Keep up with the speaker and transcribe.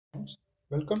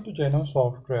Welcome to Jainam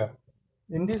Software.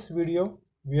 In this video,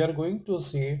 we are going to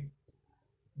see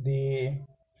the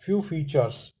few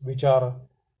features which are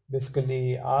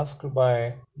basically asked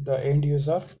by the end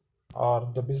user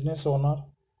or the business owner.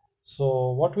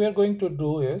 So what we are going to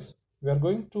do is we are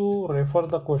going to refer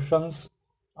the questions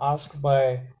asked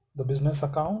by the business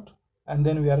account, and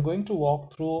then we are going to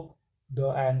walk through the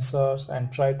answers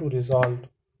and try to resolve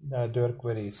their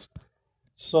queries.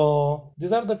 So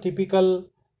these are the typical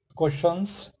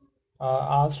questions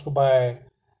asked by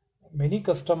many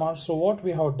customers. So what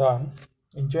we have done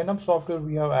in Jainam Software,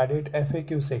 we have added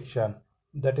FAQ section,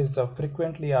 that is the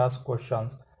frequently asked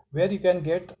questions, where you can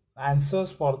get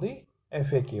answers for the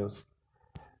FAQs.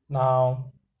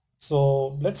 Now,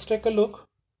 so let's take a look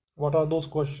what are those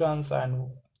questions and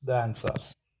the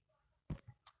answers.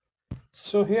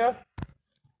 So here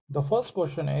the first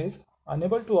question is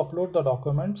unable to upload the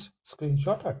documents,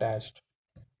 screenshot attached.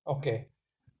 Okay,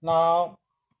 now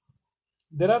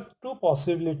there are two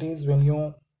possibilities when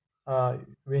you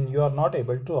are not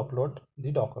able to upload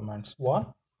the documents. One,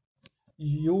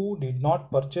 you did not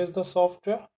purchase the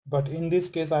software, but in this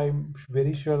case I'm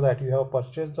very sure that you have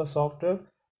purchased the software.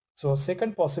 So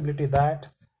second possibility, that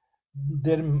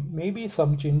there may be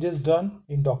some changes done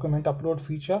in document upload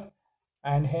feature,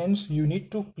 and hence you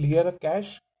need to clear a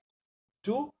cache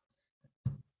to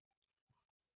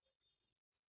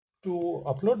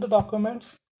upload the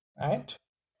documents and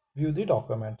view the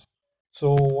documents.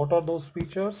 So what are those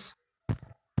features?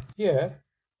 Here,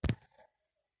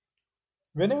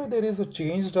 whenever there is a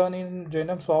change done in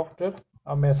Jainam software,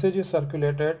 a message is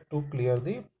circulated to clear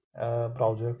the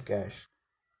browser cache.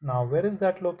 Now where is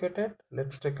that located?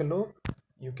 Let's take a look.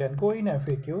 You can go in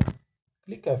FAQ,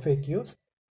 click FAQs.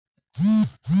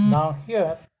 Now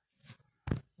here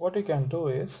what you can do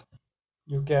is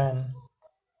you can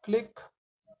click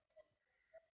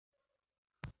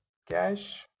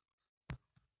cache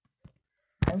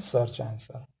and search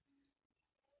answer.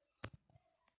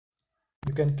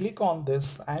 You can click on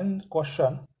this and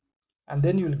question, and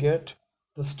then you'll get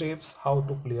the steps how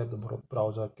to clear the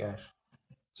browser cache.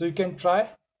 So you can try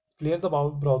clear the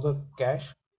browser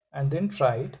cache and then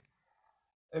try it.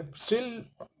 If still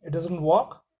it doesn't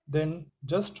work, then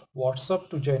just WhatsApp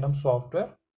to Jainam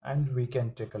Software and we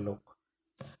can take a look.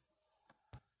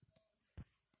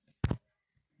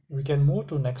 We can move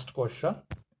to next question.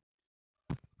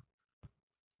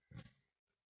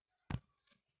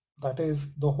 That is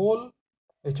the whole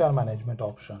HR management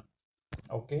option.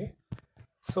 Okay,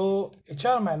 so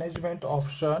HR management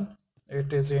option,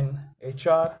 it is in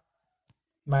HR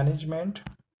management,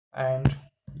 and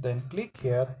then click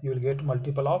here. You will get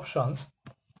multiple options,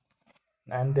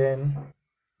 and then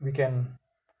we can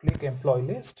click employee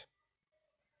list.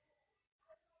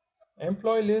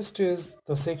 Employee list is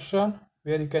the section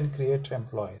where you can create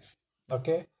employees.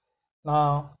 Okay,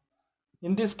 now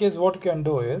in this case what you can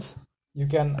do is you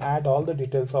can add all the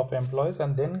details of employees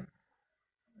and then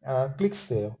click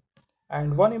save.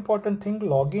 And one important thing,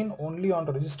 login only on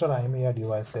registered IMEI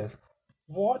devices.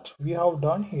 What we have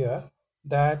done here,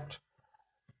 that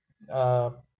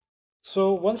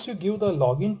so once you give the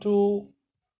login to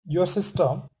your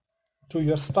system, to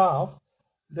your staff,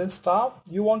 then staff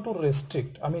you want to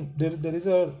restrict. I mean, there is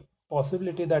a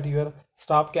possibility that your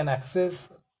staff can access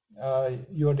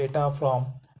your data from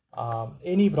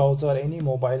any browser, any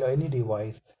mobile or any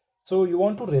device. So you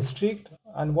want to restrict,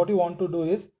 and what you want to do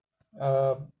is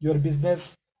your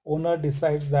business owner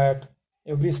decides that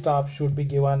every staff should be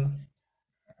given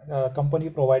company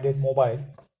provided mobile,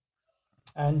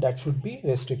 and that should be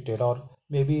restricted, or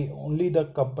maybe only the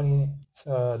company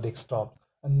desktop,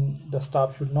 and the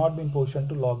staff should not be in position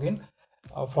to log in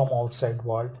from outside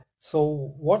world.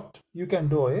 So what you can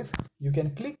do is you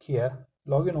can click here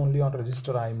login only on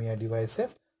registered IMEI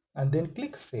devices and then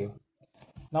click save.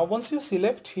 Now once you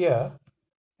select here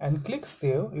and click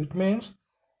save, it means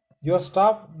your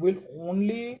staff will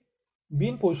only be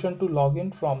in position to log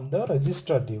in from the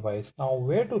registered device. Now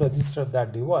where to register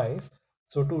that device?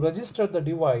 So to register the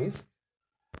device,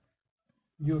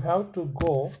 you have to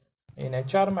go in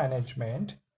HR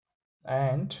management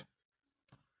and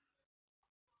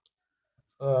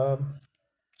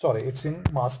sorry, it's in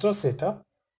master setup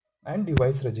and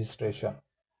device registration.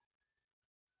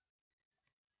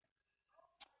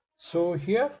 So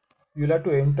here you'll have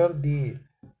to enter the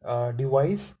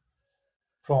device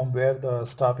from where the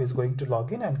staff is going to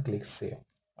log in and click save.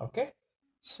 Okay,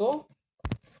 so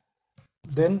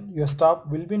then your staff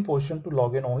will be in position to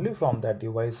log in only from that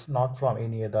device, not from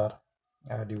any other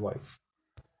device.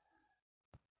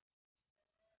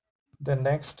 The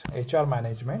next, HR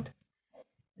management.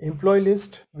 Employee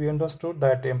list, we understood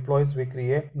that employees we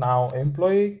create. Now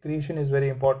employee creation is very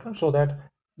important, so that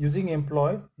using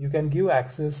employees you can give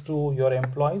access to your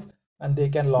employees and they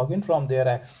can log in from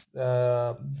their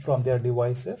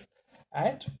devices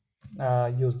and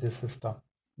use this system.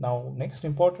 Now next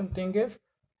important thing is,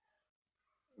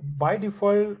 by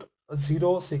default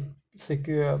zero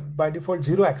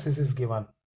access is given.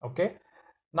 Okay,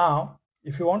 now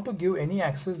if you want to give any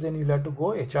access, then you'll have to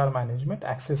go HR management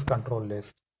access control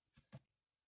list.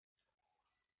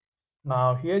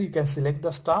 Now here you can select the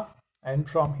staff, and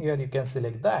from here you can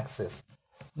select the access.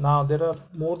 Now there are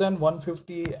more than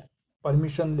 150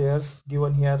 permission layers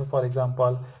given here. For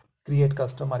example, create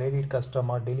customer, edit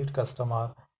customer, delete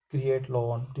customer, create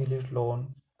loan, delete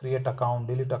loan, create account,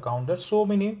 delete account. There's so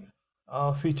many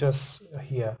features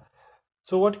here.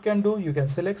 So what you can do, you can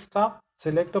select staff,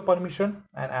 select a permission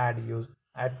and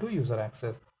add to user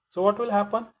access. So what will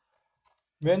happen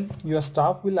when your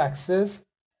staff will access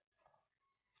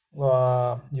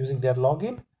using their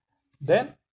login,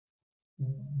 then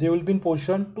they will be in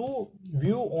position to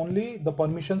view only the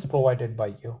permissions provided by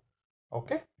you.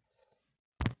 Okay,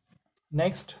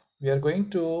 next we are going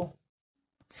to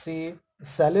see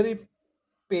salary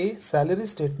pay, salary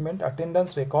statement,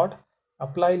 attendance record,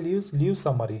 apply leaves, leave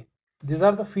summary. These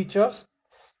are the features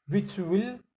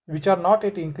which are not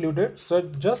yet included, so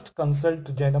just consult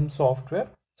Jainam software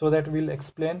so that we'll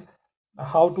explain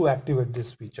how to activate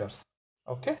these features.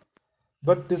 Okay,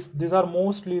 but these are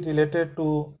mostly related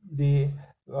to the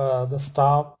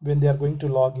staff when they are going to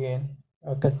log in,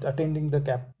 attending the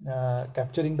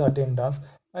capturing the attendance,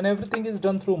 and everything is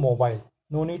done through mobile.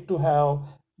 No need to have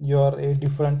your a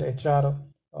different HR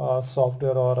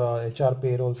software or HR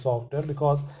payroll software,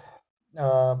 because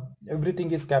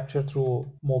everything is captured through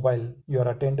mobile. Your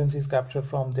attendance is captured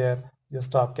from there, your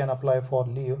staff can apply for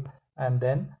leave, and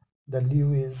then the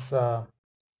leave is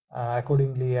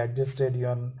accordingly adjusted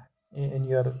in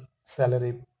your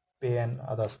salary, pay and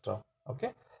other stuff.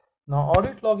 Okay, now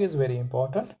audit log is very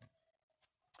important.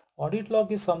 Audit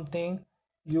log is something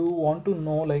you want to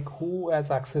know, like who has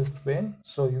accessed when.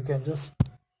 So you can just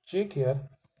check here,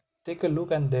 take a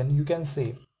look, and then you can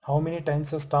see how many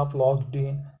times a staff logged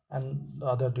in and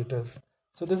other details.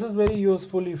 So this is very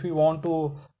useful if you want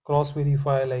to cross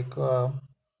verify, like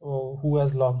who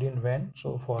has logged in when,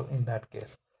 so for in that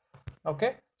case.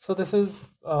 Okay, so this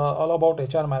is all about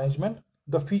HR management.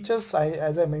 The features,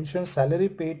 as I mentioned, salary,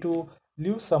 pay to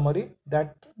leave summary,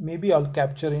 that maybe I'll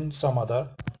capture in some other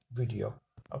video.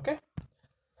 Okay,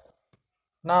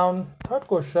 now third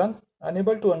question,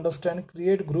 unable to understand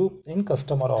create group in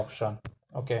customer option.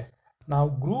 Okay, now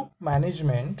group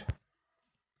management,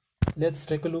 let's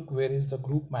take a look. Where is the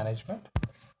group management?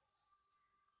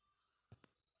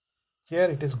 Here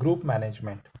it is, group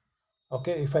management.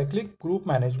 Okay, if I click group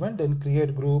management, then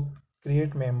create group,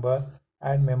 create member,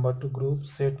 add member to group,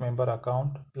 set member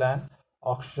account, plan,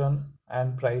 auction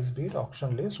and price bid,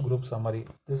 auction list, group summary.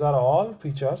 These are all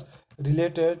features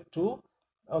related to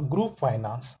a group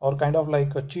finance, or kind of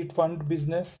like a cheat fund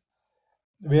business,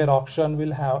 where auction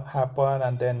will happen,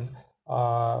 and then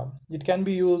it can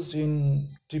be used in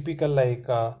typical like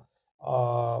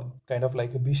kind of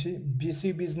like a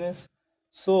BC business.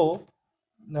 So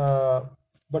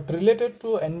but related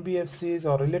to NBFCs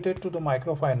or related to the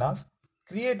microfinance,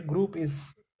 create group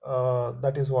is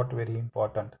that is what very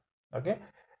important. Okay,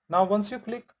 now once you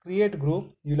click create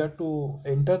group, you'll have to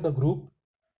enter the group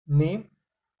name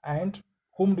and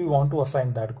whom do you want to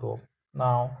assign that group.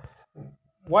 Now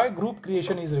why group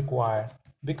creation is required?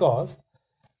 Because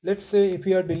let's say if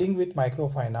you are dealing with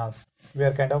microfinance, we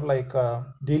are kind of like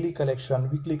daily collection,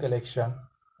 weekly collection.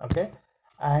 Okay,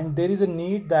 and there is a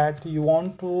need that you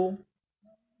want to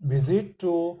visit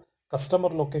to customer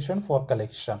location for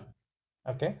collection.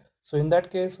 Okay, so in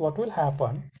that case what will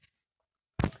happen,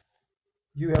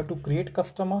 you have to create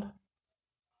customer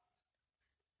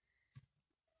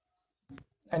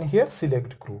and here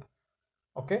select group.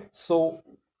 Okay, so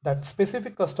that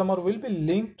specific customer will be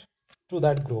linked to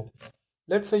that group.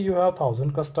 Let's say you have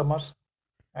 1,000 customers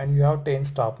and you have 10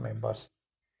 staff members.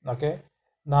 Okay,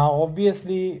 now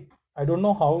obviously I don't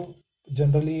know how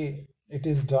generally it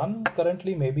is done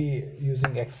currently, maybe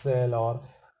using Excel or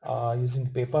using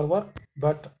paperwork,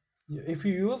 but if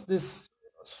you use this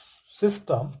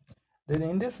system, then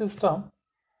in this system,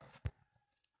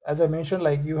 as I mentioned,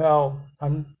 like you have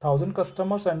 1,000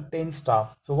 customers and 10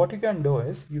 staff. So what you can do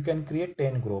is you can create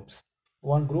 10 groups,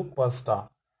 one group per staff,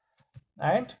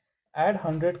 and add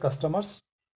 100 customers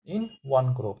in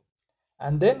one group,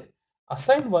 and then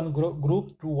assign one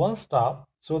group to one staff,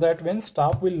 so that when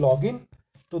staff will log in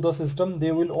to the system,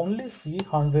 they will only see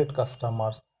 100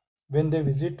 customers. when they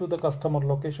visit to the customer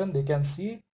location, they can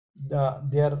see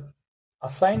their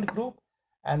assigned group,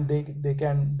 and they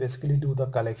can basically do the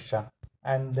collection,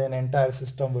 and then entire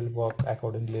system will work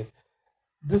accordingly.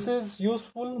 This is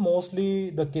useful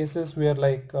mostly the cases where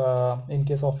like in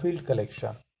case of field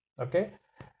collection. Okay,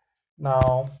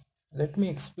 now let me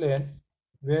explain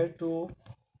where to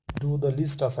do the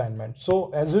list assignment.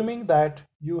 So assuming that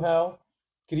you have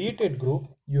created group,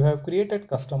 you have created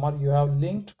customer, you have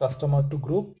linked customer to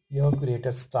group, you have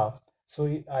created staff. So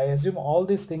I assume all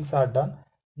these things are done.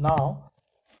 Now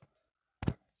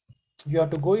you have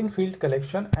to go in field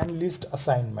collection and list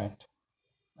assignment.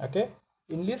 Okay,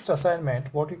 in list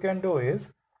assignment what you can do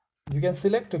is you can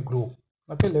select a group.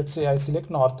 Okay, let's say I select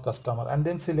north customer and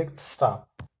then select staff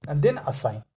and then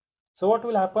assign. So what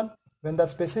will happen when the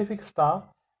specific staff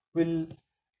will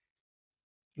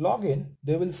log in,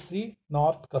 they will see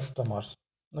north customers.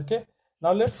 Okay,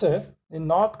 now let's say in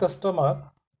north customer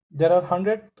there are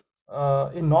 100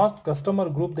 in north customer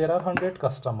group there are 100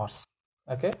 customers.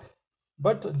 Okay,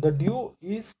 but the due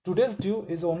is today's due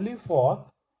is only for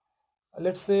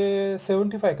let's say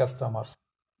 75 customers.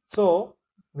 So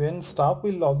when staff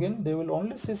will log in, they will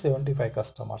only see 75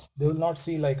 customers. They will not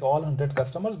see like all 100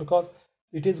 customers, because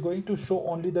it is going to show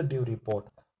only the due report.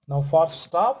 Now for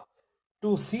staff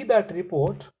to see that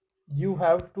report, you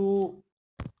have to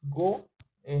go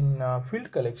in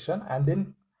field collection and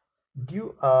then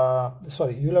give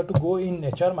you'll have to go in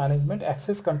HR management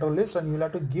access control list, and you'll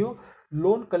have to give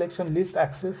loan collection list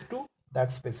access to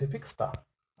that specific staff.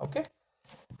 Okay,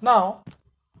 now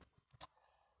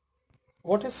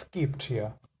what is skipped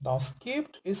here? Now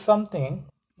skipped is something,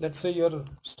 let's say your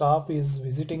staff is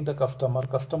visiting the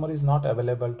customer is not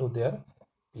available to their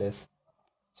place.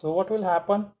 So what will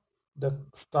happen? The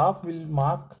staff will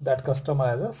mark that customer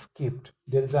as a skipped.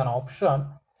 There is an option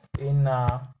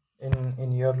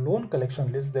in your loan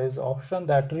collection list. There is option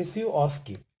that receive or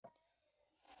skip.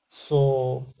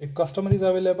 So if customer is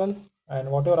available and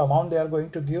whatever amount they are going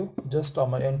to give, just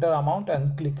enter amount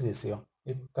and click receive.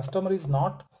 If customer is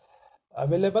not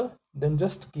available, then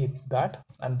just keep that,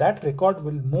 and that record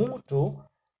will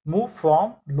move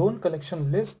from loan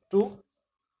collection list to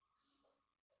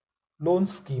loan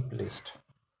skip list.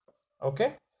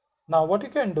 Okay, now what you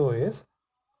can do is,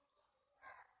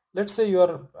 let's say you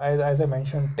are as I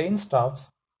mentioned 10 staffs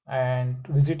and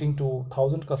visiting to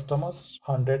 1000 customers,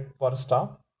 100 per staff,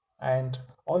 and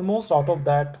almost out of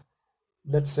that,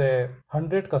 let's say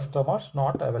 100 customers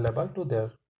not available to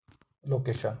their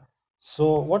location.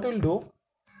 So what we'll do,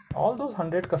 all those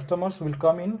 100 customers will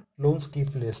come in loan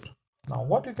skip list. Now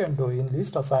what you can do in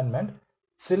list assignment,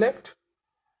 select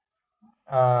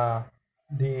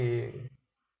the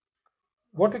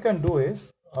what you can do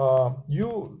is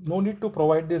you no need to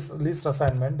provide this list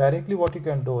assignment directly. What you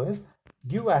can do is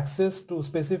give access to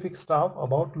specific staff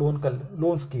about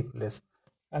loan skip list,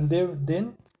 and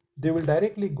then they will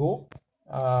directly go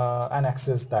and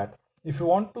access that. If you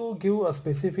want to give a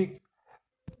specific,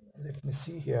 let me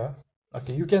see here.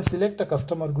 Okay, you can select a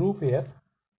customer group here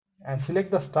and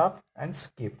select the staff and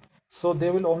skip, so they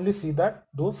will only see that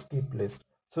those skip list.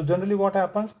 So generally what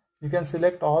happens, you can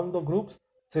select all the groups,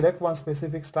 select one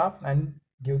specific staff and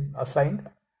give assigned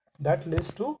that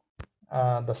list to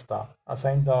the staff,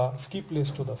 assign the skip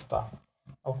list to the staff.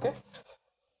 Okay,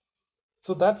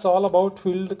 so that's all about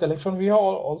field collection. We have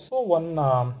also one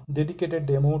dedicated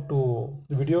demo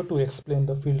to video to explain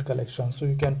the field collection, so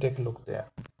you can take a look there.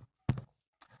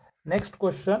 Next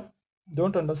question,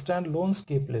 don't understand loan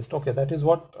skip list. Okay, that is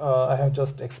what I have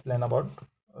just explained about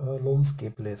loan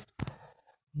skip list.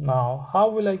 Now how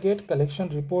will I get collection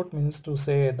report? Means to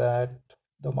say that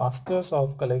the masters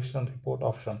of collection report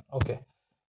option. Okay,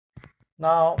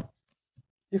 now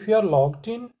if you are logged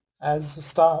in as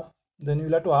staff, then you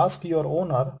will have to ask your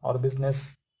owner or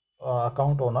business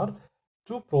account owner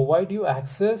to provide you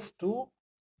access to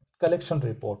collection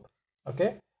report.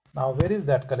 Okay, now where is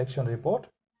that collection report?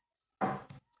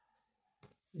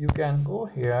 You can go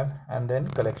here and then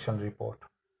collection report.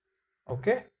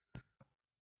 Okay,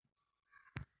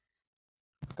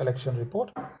 collection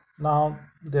report. Now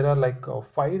there are like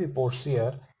 5 reports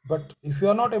here, but if you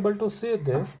are not able to see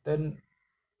this, then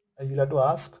you'll have to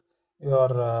ask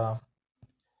your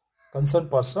concerned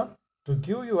person to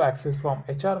give you access from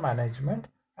HR management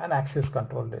and access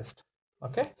control list.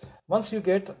 Okay, once you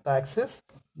get the access,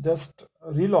 just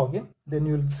re-log in, then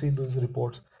you'll see those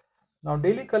reports. Now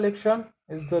daily collection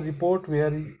is the report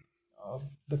where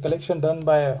the collection done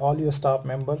by all your staff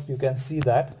members. You can see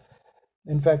that.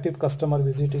 In fact, if customer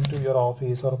visiting to your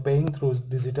office or paying through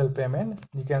digital payment,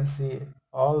 you can see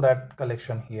all that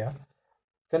collection here.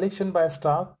 Collection by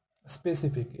staff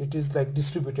specific, it is like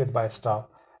distributed by staff.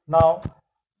 Now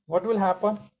what will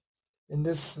happen in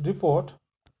this report,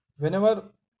 whenever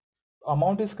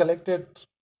amount is collected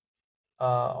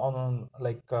on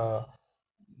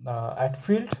at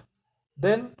field,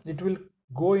 then it will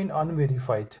go in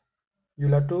unverified.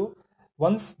 You'll have to,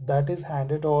 once that is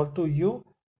handed over to you,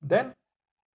 then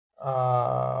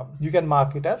you can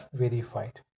mark it as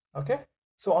verified. Okay,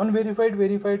 so unverified,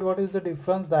 verified, what is the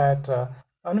difference? That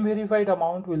unverified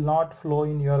amount will not flow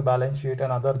in your balance sheet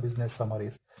and other business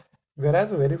summaries,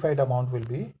 whereas verified amount will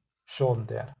be shown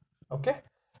there. Okay,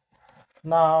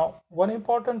 now one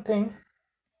important thing,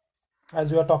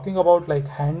 as we are talking about like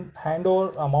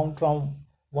handover amount from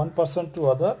one person to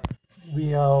other, we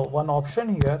have one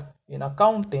option here in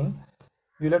accounting.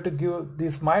 You'll have to give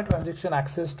this my transaction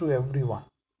access to everyone,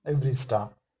 every staff,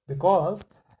 because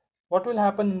what will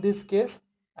happen in this case,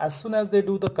 as soon as they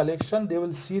do the collection, they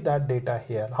will see that data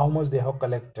here, how much they have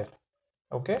collected.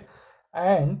 Okay,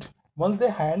 and once they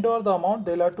hand over the amount,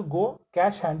 they'll have to go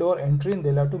cash handover entry, and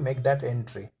they'll have to make that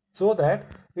entry so that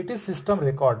it is system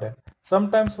recorded.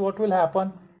 Sometimes what will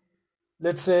happen,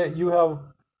 let's say you have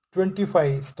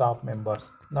 25 staff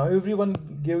members, now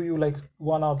everyone give you like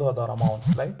one or the other amount,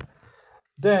 right?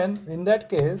 Then in that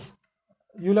case,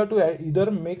 you'll have to either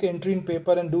make entry in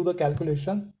paper and do the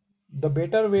calculation. The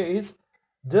better way is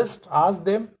just ask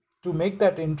them to make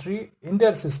that entry in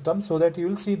their system so that you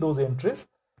will see those entries,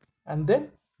 and then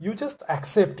you just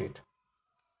accept it.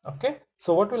 Okay,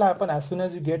 so what will happen, as soon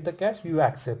as you get the cash, you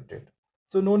accept it.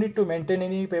 So no need to maintain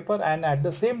any paper, and at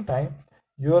the same time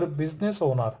your business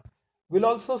owner will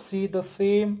also see the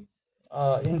same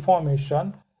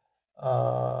information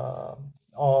from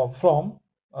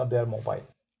their mobile.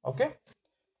 Okay,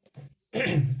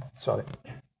 sorry.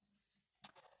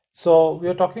 So we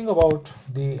are talking about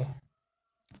the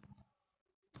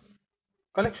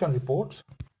collection reports.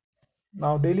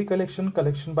 Now daily collection,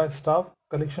 collection by staff,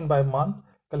 collection by month,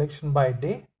 collection by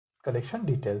day, collection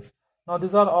details. Now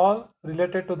these are all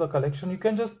related to the collection. You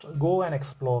can just go and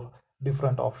explore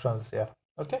different options here.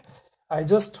 Okay, I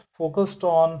just focused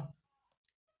on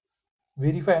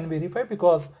verify and verify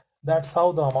because that's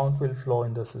how the amount will flow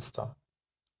in the system.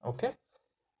 Okay,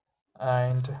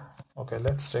 and okay,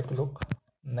 let's take a look.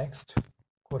 Next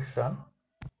question.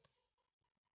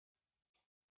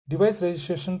 Device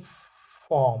registration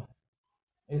form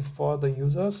is for the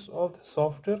users of the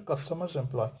software, customers,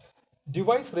 employee.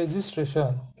 Device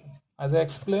registration, as I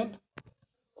explained,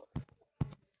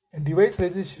 device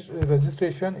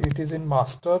registration, it is in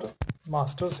master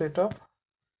setup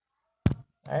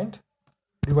and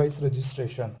device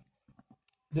registration.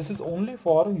 This is only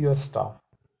for your staff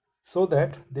so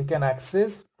that they can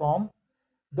access from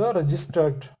the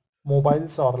registered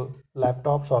mobiles or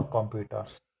laptops or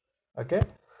computers. Okay,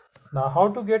 now how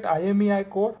to get IMEI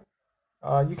code?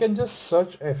 You can just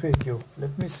search FAQ.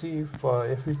 Let me see if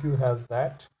FAQ has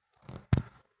that.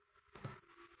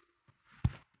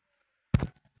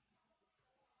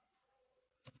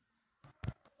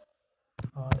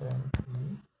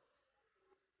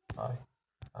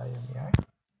 IMEI.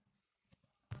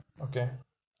 Okay,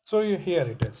 so here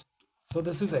it is. So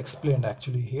this is explained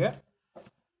actually here.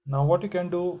 Now what you can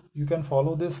do, you can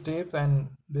follow this step and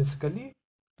basically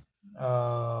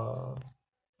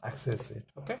access it.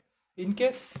 Okay, in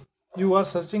case you are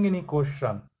searching any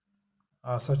question,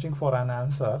 searching for an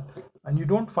answer, and you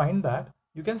don't find that,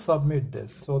 you can submit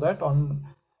this so that on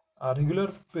a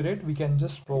regular period we can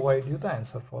just provide you the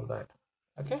answer for that.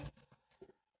 Okay,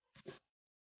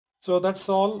 so that's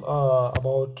all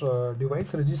about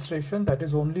device registration. That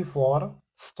is only for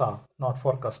staff, not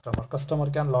for customer. Customer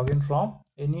can log in from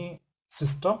any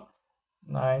system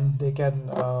and they can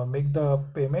make the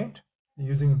payment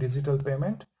using digital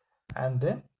payment, and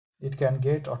then it can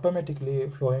get automatically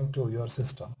flowing to your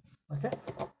system. Okay,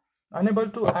 unable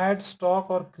to add stock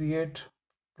or create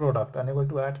product, unable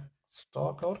to add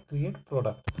stock or create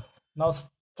product. Now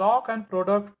stock and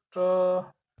product,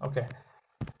 okay,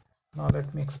 now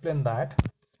let me explain that.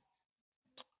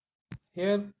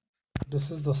 Here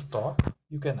this is the stock,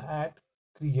 you can add,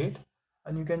 create,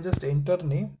 and you can just enter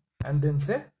name and then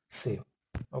say save.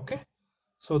 Okay,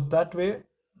 so that way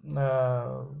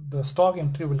the stock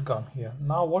entry will come here.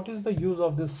 Now what is the use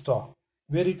of this stock,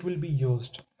 where it will be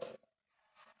used?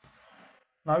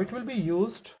 Now it will be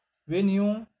used when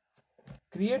you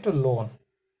create a loan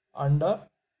under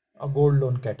a gold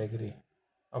loan category.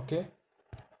 Okay,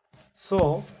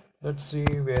 so let's see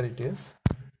where it is.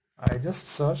 I just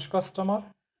search customer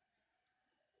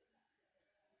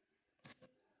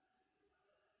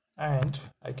and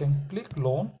I can click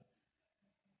loan,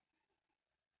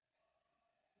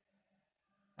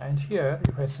 and here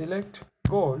if I select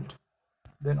gold,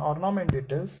 Then ornament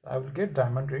details, I will get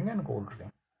diamond ring and gold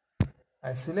ring.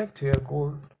 I select here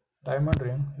gold diamond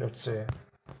ring. Let's say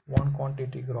one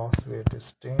quantity gross weight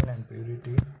is 10 and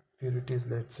purity is,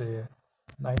 let's say,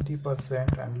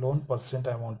 90%, and loan percent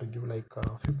I want to give like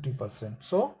 50%.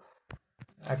 So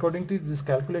according to this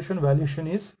calculation, valuation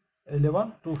is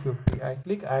 11,250. I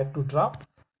click add to draft,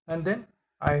 and then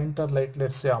I enter, like,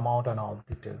 let's say, amount and all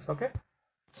details. Okay,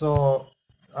 so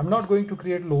I'm not going to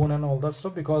create loan and all that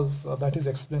stuff because that is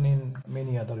explained in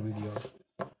many other videos.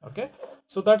 Okay,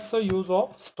 so that's the use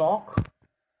of stock.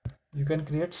 You can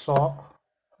create stock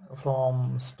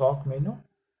from stock menu.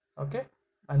 Okay,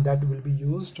 and that will be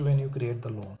used when you create the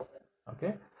loan.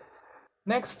 Okay,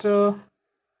 next,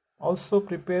 also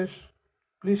prepare,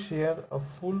 please share a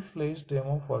full-fledged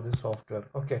demo for the software.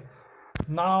 Okay,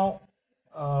 now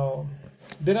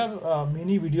there are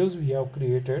many videos we have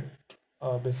created.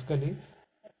 Basically,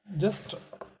 just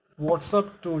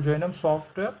WhatsApp to Jainam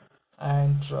Software,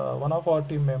 and one of our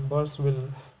team members will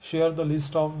share the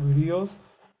list of videos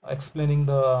explaining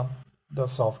the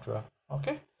software.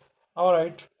 Okay, all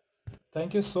right,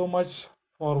 thank you so much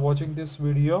for watching this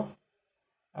video.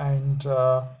 And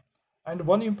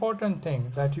one important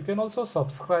thing, that you can also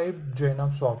subscribe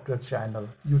Jainam Software channel,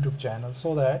 YouTube channel,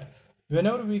 so that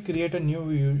whenever we create a new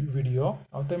video,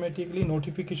 automatically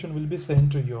notification will be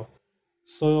sent to you.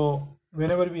 So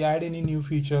whenever we add any new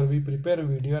feature, we prepare a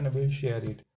video and we'll share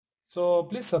it. So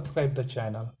please subscribe the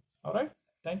channel. All right,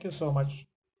 thank you so much.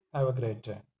 Have a great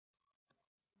day.